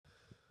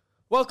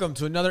Welcome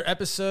to another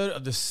episode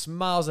of the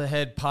Smiles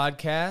Ahead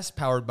podcast,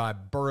 powered by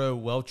Burrow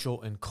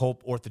Welchel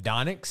Culp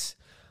Orthodontist.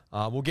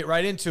 We'll get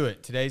right into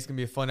it. Today's going to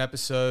be a fun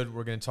episode.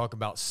 We're going to talk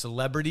about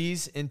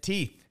celebrities and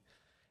teeth.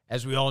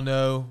 As we all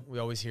know, we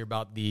always hear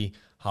about the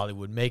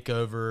Hollywood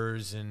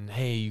makeovers and,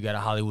 hey, you got a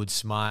Hollywood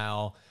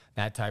smile,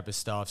 that type of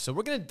stuff. So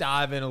we're going to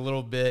dive in a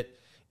little bit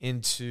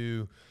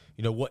into,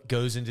 what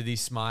goes into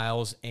these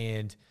smiles.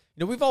 And,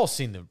 we've all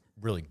seen the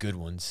really good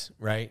ones,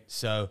 right?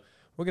 So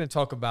we're going to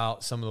talk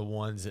about some of the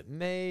ones that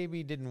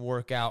maybe didn't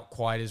work out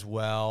quite as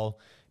well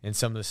and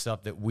some of the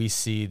stuff that we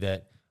see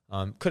that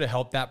could have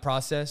helped that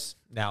process.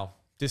 Now,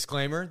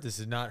 disclaimer, this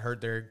has not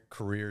hurt their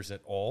careers at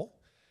all.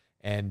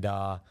 And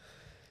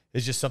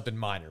it's just something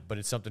minor, but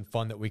it's something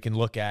fun that we can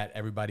look at.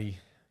 Everybody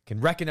can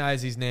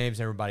recognize these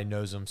names. Everybody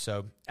knows them.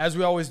 So as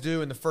we always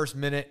do in the first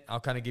minute, I'll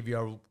kind of give you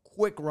a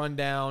quick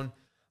rundown.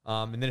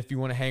 And then if you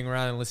want to hang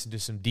around and listen to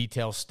some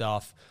detailed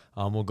stuff,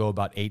 we'll go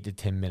about 8 to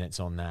 10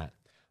 minutes on that.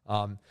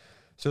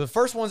 So the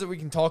first ones that we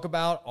can talk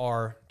about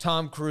are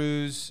Tom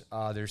Cruise.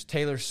 There's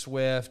Taylor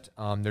Swift.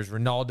 There's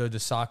Ronaldo, the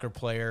soccer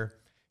player.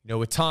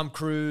 With Tom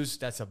Cruise,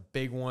 that's a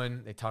big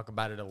one. They talk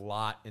about it a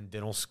lot in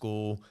dental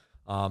school.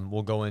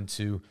 We'll go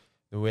into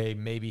the way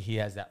maybe he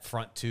has that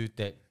front tooth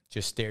that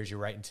just stares you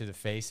right into the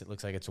face. It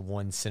looks like it's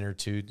one center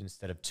tooth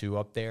instead of two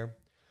up there.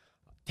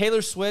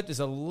 Taylor Swift is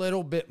a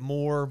little bit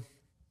more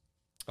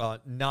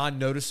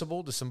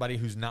non-noticeable to somebody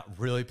who's not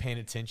really paying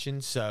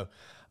attention. So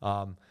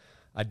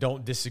I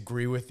don't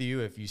disagree with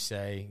you if you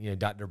say,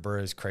 Dr.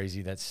 Burrow is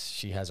crazy.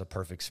 She has a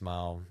perfect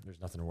smile. There's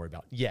nothing to worry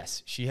about.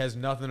 Yes, she has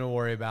nothing to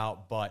worry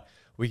about, but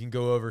we can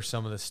go over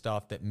some of the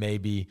stuff that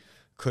maybe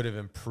could have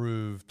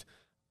improved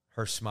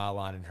her smile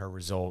line and her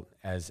result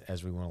as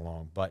we went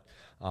along. But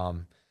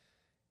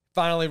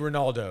finally,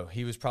 Ronaldo.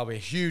 He was probably a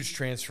huge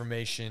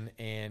transformation,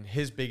 and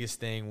his biggest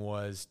thing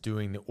was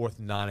doing the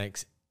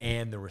orthodontics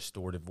and the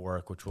restorative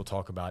work, which we'll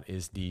talk about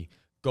is the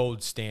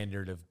gold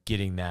standard of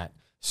getting that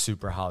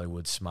super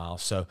Hollywood smile.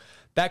 So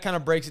that kind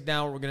of breaks it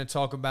down. We're going to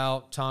talk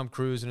about Tom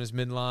Cruise and his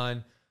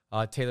midline,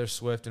 Taylor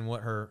Swift and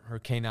what her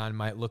canine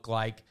might look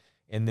like,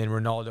 and then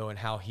Ronaldo and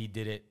how he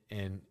did it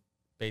and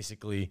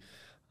basically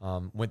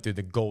went through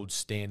the gold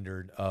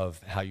standard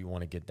of how you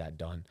want to get that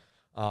done.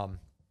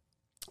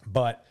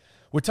 But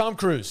with Tom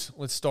Cruise,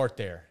 let's start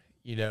there.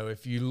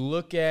 If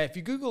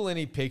you Google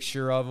any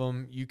picture of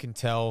him, you can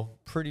tell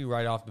pretty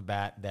right off the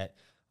bat that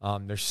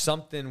there's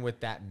something with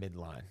that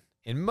midline.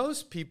 And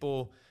most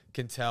people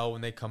can tell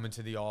when they come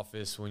into the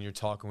office, when you're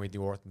talking with the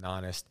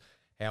orthodontist,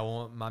 hey, I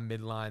want my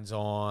midlines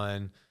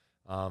on,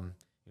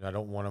 I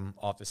don't want them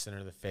off the center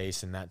of the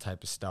face and that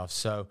type of stuff.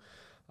 So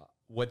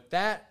what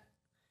that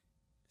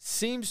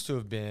seems to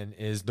have been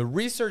is the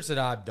research that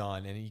I've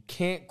done, and you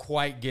can't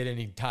quite get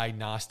any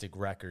diagnostic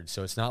records.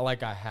 So it's not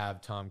like I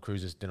have Tom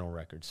Cruise's dental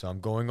record. So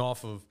I'm going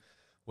off of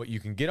what you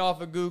can get off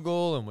of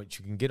Google and what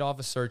you can get off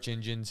of search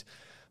engines.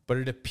 But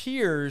it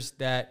appears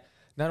that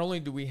not only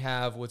do we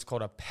have what's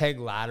called a peg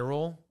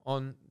lateral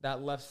on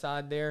that left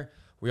side there,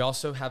 we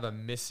also have a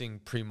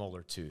missing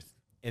premolar tooth.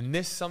 And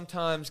this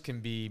sometimes can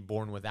be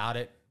born without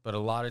it, but a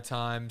lot of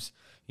times,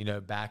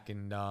 back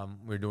in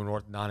we were doing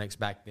orthodontics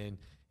back then,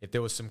 if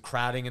there was some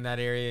crowding in that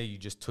area, you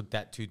just took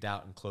that tooth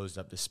out and closed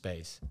up the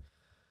space.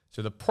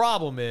 So the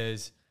problem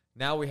is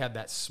now we have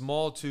that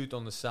small tooth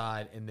on the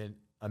side and then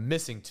a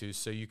missing tooth.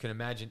 So you can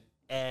imagine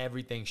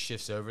everything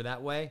shifts over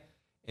that way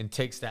and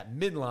takes that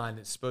midline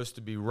that's supposed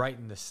to be right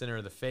in the center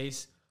of the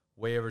face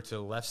way over to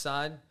the left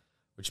side,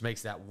 which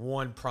makes that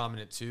one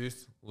prominent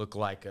tooth look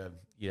like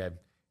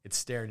it's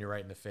staring you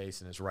right in the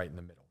face and it's right in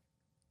the middle.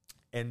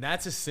 And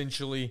that's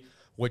essentially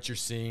what you're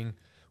seeing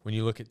when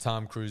you look at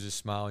Tom Cruise's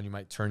smile, and you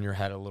might turn your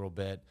head a little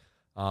bit.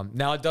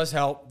 Now, it does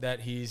help that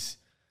he's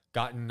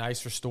gotten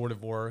nice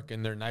restorative work,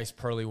 and they're nice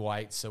pearly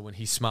white, so when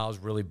he smiles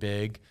really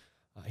big,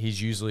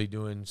 he's usually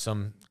doing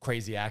some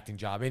crazy acting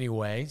job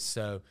anyway,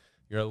 so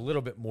you're a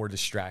little bit more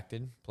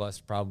distracted, plus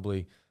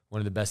probably one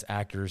of the best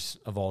actors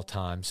of all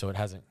time, so it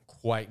hasn't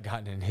quite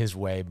gotten in his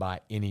way by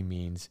any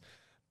means.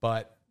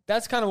 But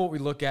that's kind of what we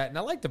look at, and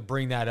I like to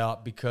bring that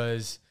up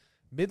because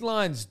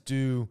midlines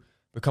do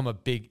become a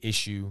big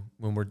issue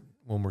when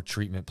we're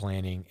treatment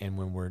planning and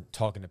when we're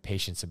talking to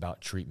patients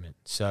about treatment.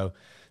 So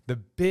the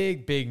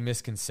big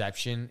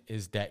misconception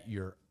is that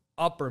your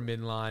upper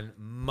midline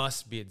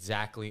must be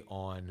exactly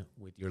on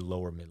with your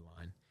lower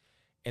midline.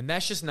 And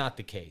that's just not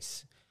the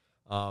case.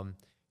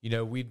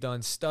 We've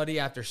done study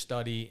after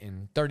study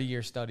and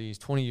 30-year studies,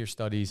 20-year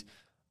studies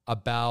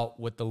about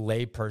what the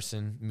lay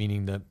person,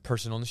 meaning the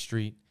person on the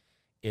street,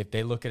 if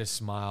they look at a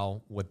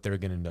smile, what they're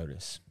going to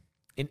notice.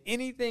 And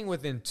anything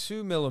within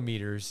 2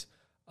 millimeters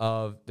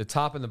of the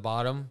top and the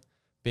bottom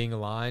being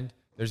aligned,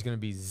 there's going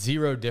to be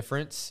zero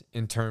difference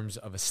in terms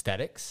of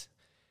aesthetics.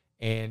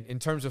 And in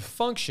terms of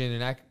function,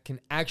 and that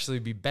can actually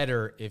be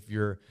better if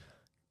you're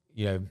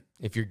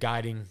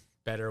guiding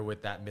better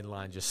with that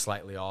midline just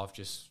slightly off,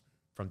 just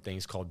from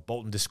things called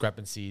Bolton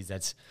discrepancies.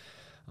 That's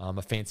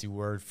a fancy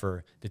word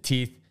for the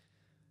teeth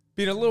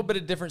being a little bit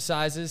of different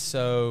sizes.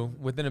 So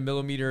within a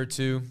millimeter or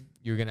two,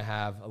 you're going to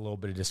have a little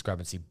bit of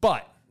discrepancy.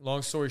 But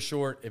long story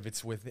short, if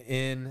it's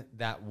within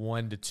that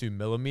 1 to 2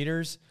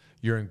 millimeters,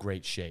 you're in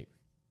great shape.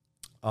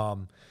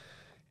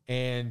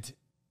 And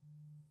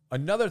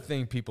another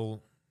thing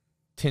people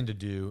tend to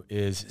do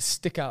is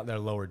stick out their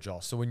lower jaw.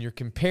 So when you're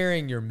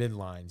comparing your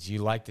midlines, you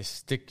like to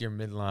stick your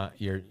midline,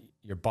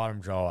 your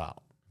bottom jaw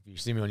out. If you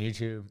see me on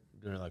YouTube, I'm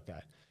doing it like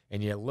that.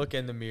 And you look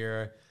in the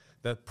mirror.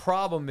 The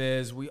problem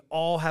is we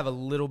all have a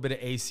little bit of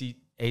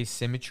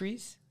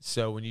asymmetries.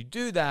 So when you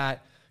do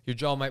that, your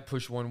jaw might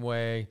push one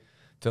way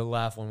to the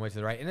left, one way to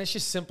the right. And that's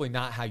just simply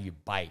not how you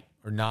bite,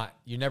 or not.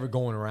 You're never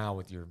going around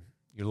with your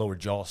lower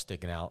jaw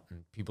sticking out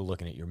and people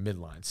looking at your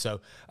midline.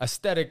 So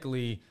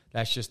aesthetically,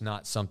 that's just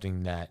not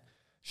something that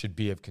should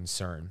be of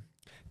concern.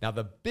 Now,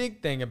 the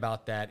big thing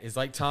about that is,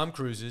 like Tom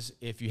Cruise's,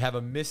 if you have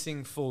a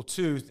missing full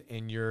tooth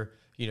and you're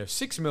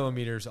 6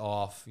 millimeters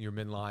off your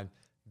midline,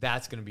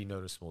 that's going to be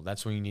noticeable.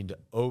 That's when you need to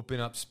open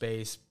up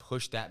space,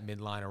 push that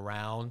midline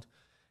around,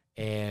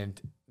 and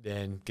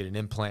then get an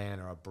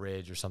implant or a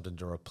bridge or something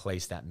to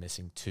replace that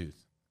missing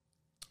tooth.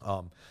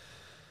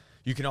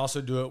 You can also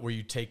do it where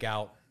you take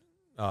out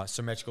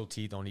symmetrical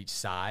teeth on each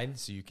side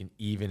so you can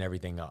even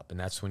everything up. And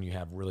that's when you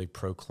have really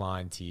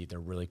proclined teeth or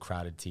really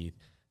crowded teeth.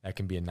 That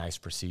can be a nice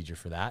procedure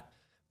for that.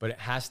 But it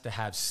has to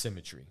have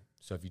symmetry.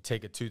 So if you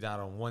take a tooth out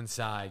on one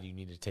side, you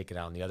need to take it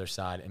out on the other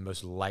side, and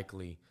most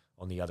likely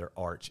on the other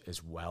arch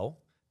as well,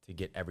 to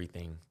get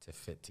everything to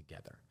fit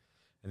together.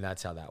 And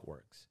that's how that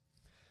works.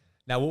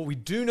 Now, what we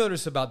do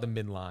notice about the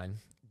midline,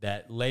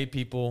 that lay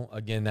people,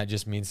 again, that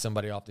just means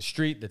somebody off the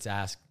street that's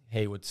asked,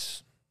 hey,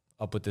 what's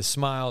up with this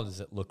smile? Does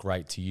it look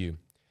right to you?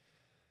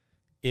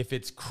 If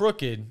it's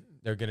crooked,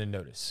 they're going to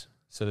notice.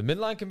 So the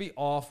midline can be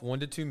off 1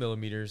 to 2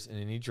 millimeters in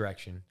any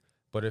direction,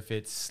 but if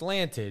it's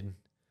slanted,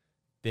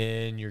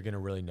 then you're going to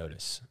really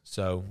notice.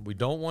 So we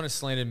don't want a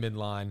slanted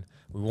midline.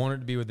 We want it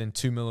to be within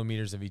 2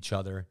 millimeters of each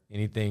other.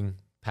 Anything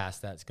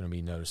past that is going to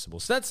be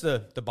noticeable. So that's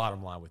the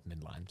bottom line with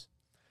midlines.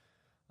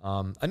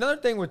 Another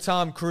thing with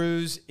Tom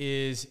Cruise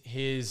is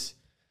his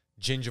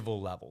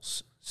gingival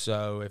levels.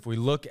 So if we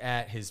look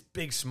at his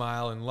big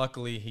smile, and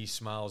luckily he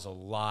smiles a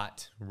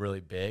lot really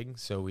big.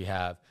 So we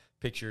have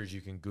pictures,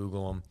 you can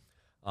Google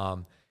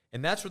them.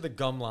 And that's where the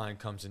gum line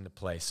comes into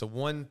play. So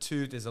one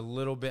tooth is a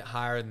little bit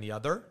higher than the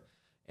other.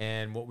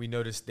 And what we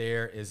notice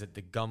there is that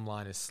the gum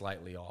line is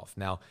slightly off.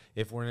 Now,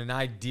 if we're in an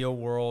ideal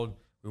world,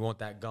 we want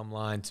that gum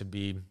line to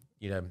be,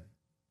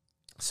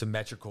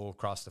 symmetrical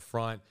across the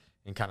front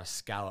and kind of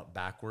scallop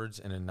backwards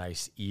in a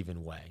nice,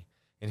 even way.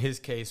 In his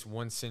case,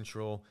 one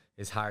central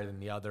is higher than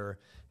the other,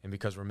 and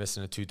because we're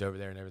missing a tooth over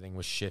there and everything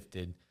was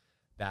shifted,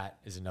 that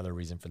is another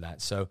reason for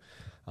that. So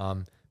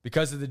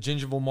because of the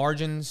gingival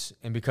margins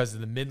and because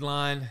of the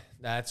midline,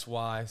 that's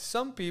why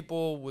some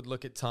people would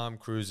look at Tom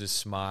Cruise's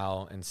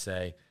smile and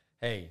say,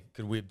 hey,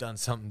 could we have done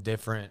something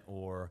different,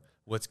 or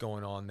what's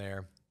going on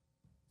there?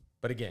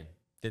 But again,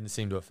 didn't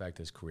seem to affect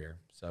his career,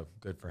 so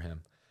good for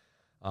him.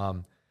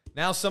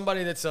 Now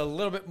somebody that's a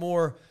little bit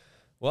more,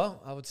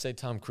 well, I would say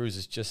Tom Cruise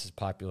is just as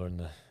popular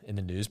in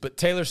the news, but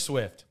Taylor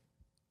Swift,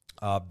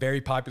 very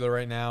popular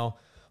right now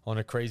on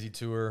a crazy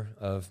tour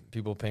of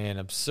people paying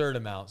absurd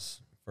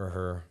amounts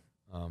for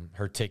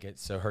her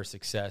tickets. So her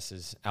success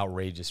is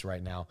outrageous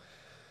right now.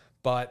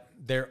 But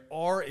there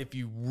are, if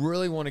you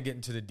really want to get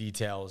into the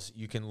details,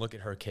 you can look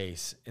at her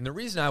case. And the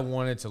reason I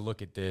wanted to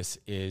look at this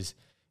is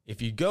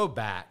if you go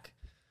back,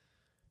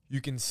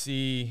 you can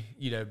see,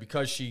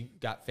 because she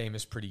got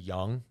famous pretty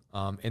young,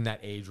 in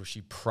that age where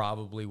she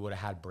probably would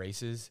have had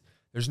braces,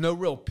 there's no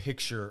real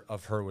picture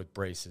of her with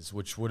braces,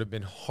 which would have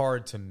been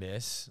hard to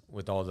miss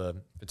with all the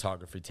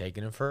photography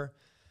taken of her.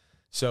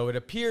 So it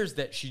appears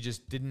that she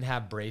just didn't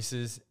have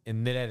braces.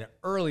 And then at an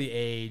early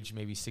age,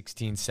 maybe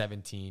 16,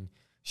 17,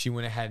 she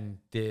went ahead and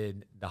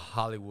did the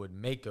Hollywood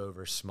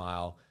Makeovers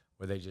smile,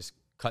 where they just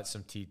cut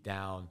some teeth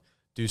down,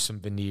 do some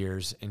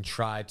veneers, and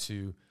try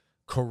to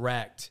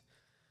correct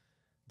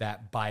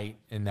that bite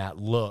and that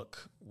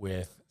look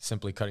with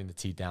simply cutting the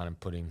teeth down and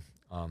putting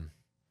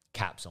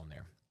caps on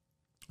there.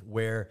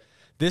 Where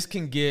this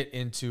can get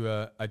into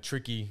a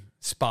tricky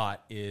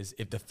spot is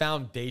if the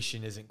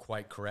foundation isn't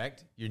quite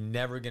correct, you're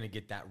never going to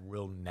get that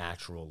real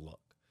natural look.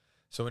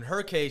 So in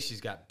her case,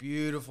 she's got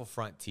beautiful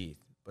front teeth.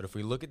 But if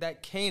we look at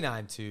that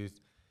canine tooth,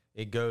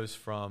 it goes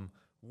from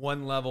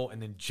one level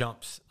and then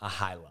jumps a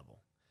high level.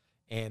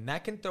 And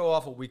that can throw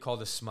off what we call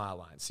the smile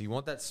line. So you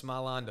want that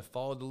smile line to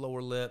follow the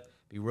lower lip,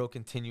 be real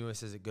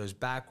continuous as it goes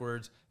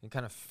backwards, and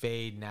kind of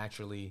fade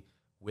naturally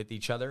with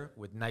each other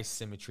with nice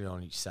symmetry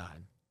on each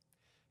side.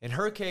 In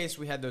her case,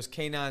 we had those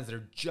canines that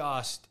are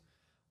just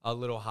a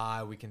little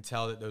high. We can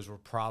tell that those were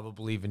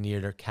probably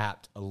veneered or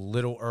capped a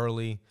little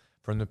early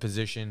from the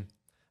position.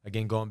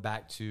 Again, going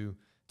back to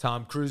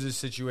Tom Cruise's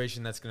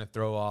situation, that's going to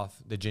throw off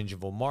the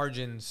gingival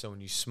margin. So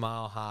when you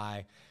smile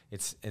high,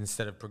 it's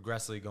instead of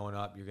progressively going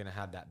up, you're going to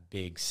have that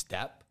big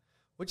step,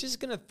 which is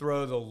going to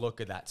throw the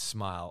look of that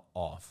smile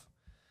off.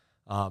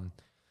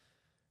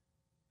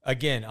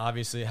 Again,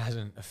 obviously it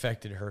hasn't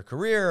affected her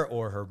career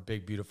or her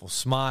big, beautiful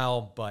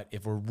smile, but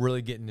if we're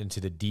really getting into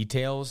the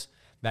details,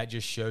 that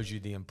just shows you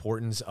the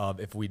importance of,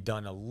 if we've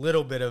done a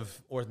little bit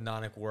of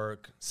orthodontic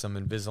work, some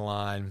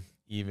Invisalign,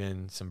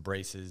 even some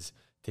braces,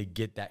 to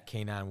get that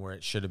canine where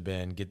it should have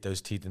been, get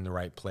those teeth in the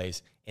right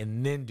place,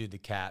 and then do the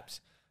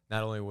caps.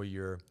 Not only will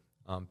your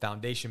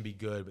foundation be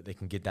good, but they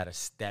can get that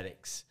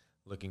aesthetics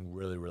looking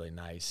really, really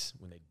nice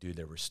when they do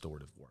their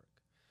restorative work.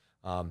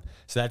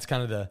 So that's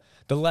kind of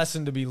the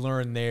lesson to be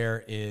learned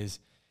there is,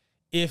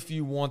 if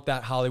you want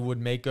that Hollywood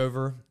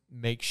makeover,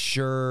 make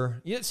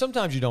sure,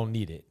 sometimes you don't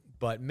need it,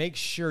 but make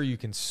sure you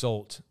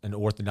consult an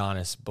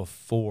orthodontist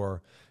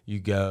before you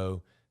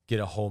go get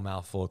a whole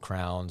mouthful of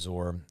crowns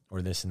or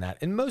this and that.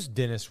 And most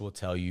dentists will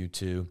tell you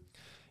to,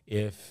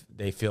 if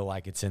they feel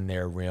like it's in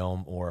their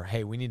realm, or,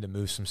 hey, we need to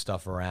move some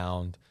stuff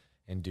around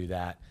and do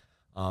that.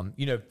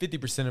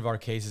 50% of our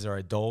cases are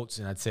adults,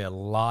 and I'd say a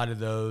lot of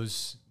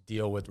those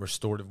deal with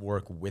restorative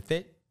work with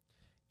it.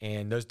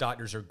 And those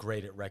doctors are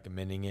great at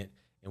recommending it,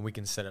 and we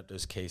can set up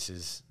those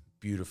cases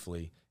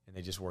beautifully, and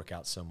they just work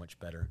out so much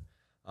better.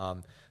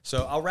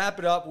 So I'll wrap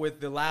it up with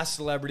the last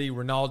celebrity,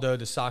 Ronaldo,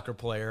 the soccer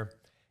player,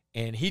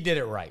 and he did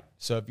it right.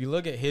 So if you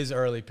look at his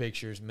early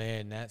pictures,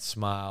 man, that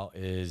smile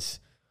is,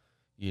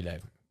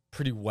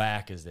 pretty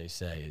whack, as they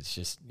say. It's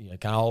just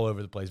kind of all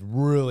over the place.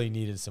 Really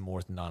needed some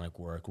orthodontic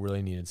work,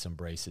 really needed some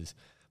braces,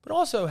 but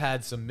also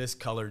had some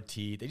miscolored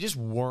teeth. They just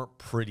weren't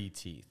pretty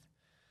teeth.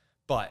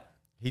 But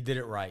he did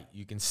it right.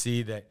 You can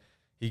see that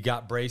he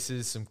got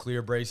braces, some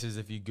clear braces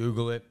if you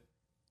Google it,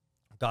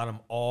 got them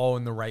all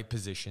in the right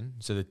position.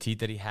 So the teeth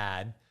that he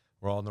had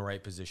were all in the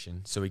right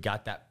position. So he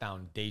got that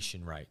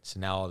foundation right.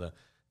 So now all the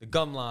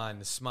gum line,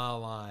 the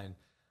smile line,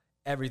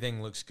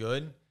 everything looks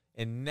good.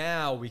 And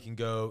now we can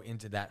go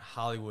into that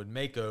Hollywood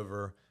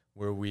makeover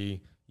where we,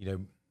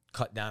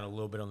 cut down a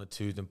little bit on the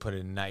tooth and put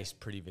a nice,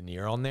 pretty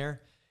veneer on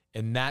there.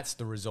 And that's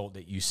the result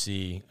that you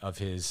see of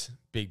his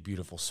big,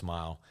 beautiful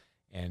smile.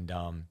 And,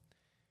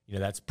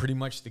 that's pretty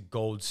much the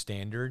gold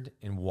standard,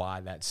 and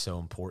why that's so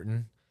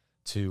important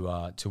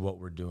to what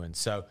we're doing.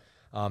 So,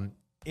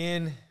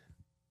 to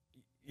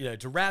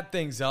wrap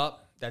things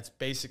up, that's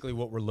basically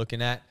what we're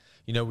looking at.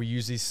 We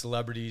use these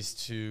celebrities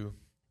to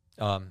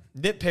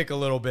nitpick a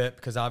little bit,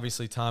 because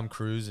obviously Tom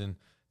Cruise and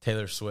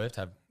Taylor Swift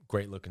have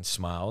great looking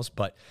smiles.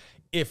 But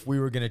if we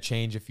were going to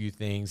change a few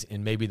things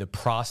and maybe the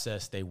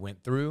process they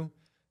went through,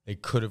 they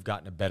could have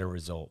gotten a better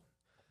result.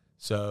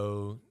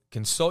 So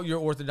consult your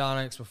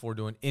orthodontics before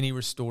doing any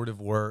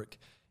restorative work.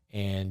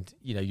 And,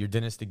 your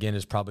dentist, again,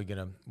 is probably going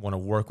to want to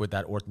work with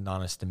that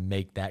orthodontist to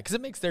make that, because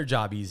it makes their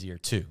job easier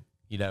too.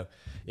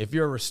 If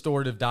you're a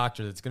restorative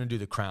doctor that's going to do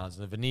the crowns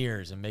and the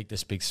veneers and make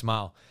this big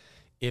smile,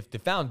 if the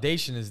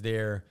foundation is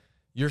there,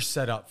 you're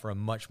set up for a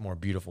much more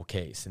beautiful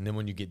case. And then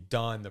when you get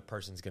done, the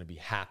person's going to be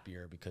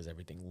happier because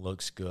everything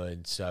looks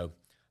good. So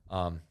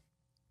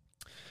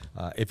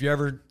if you're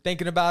ever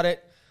thinking about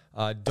it,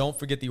 don't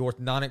forget the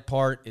orthodontic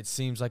part. It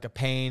seems like a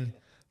pain,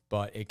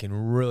 but it can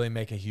really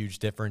make a huge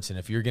difference. And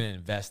if you're going to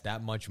invest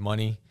that much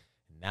money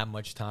and that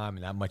much time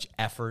and that much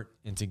effort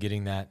into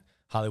getting that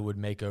Hollywood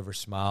makeover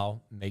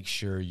smile, make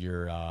sure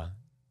you're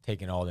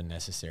taking all the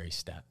necessary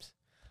steps.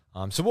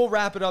 So we'll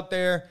wrap it up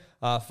there.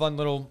 Fun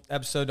little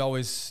episode to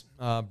always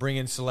bring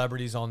in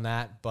celebrities on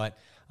that. But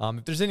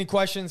if there's any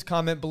questions,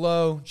 comment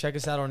below. Check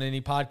us out on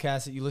any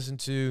podcast that you listen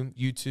to,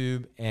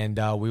 YouTube, and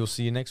we will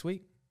see you next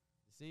week.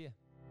 See ya.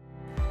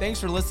 Thanks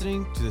for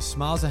listening to the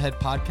Smiles Ahead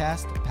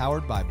podcast,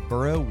 powered by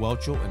Burrow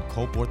Welchel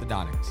Culp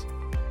Orthodontist.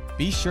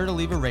 Be sure to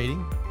leave a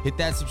rating, hit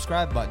that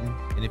subscribe button,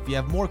 and if you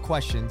have more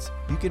questions,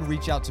 you can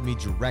reach out to me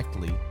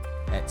directly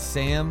at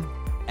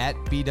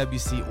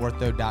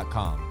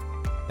sam@bwcortho.com.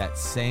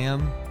 That's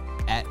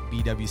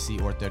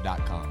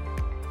sam@bwcortho.com.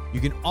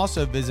 You can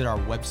also visit our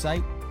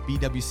website,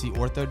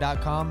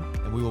 bwcortho.com,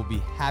 and we will be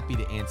happy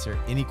to answer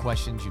any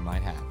questions you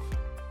might have.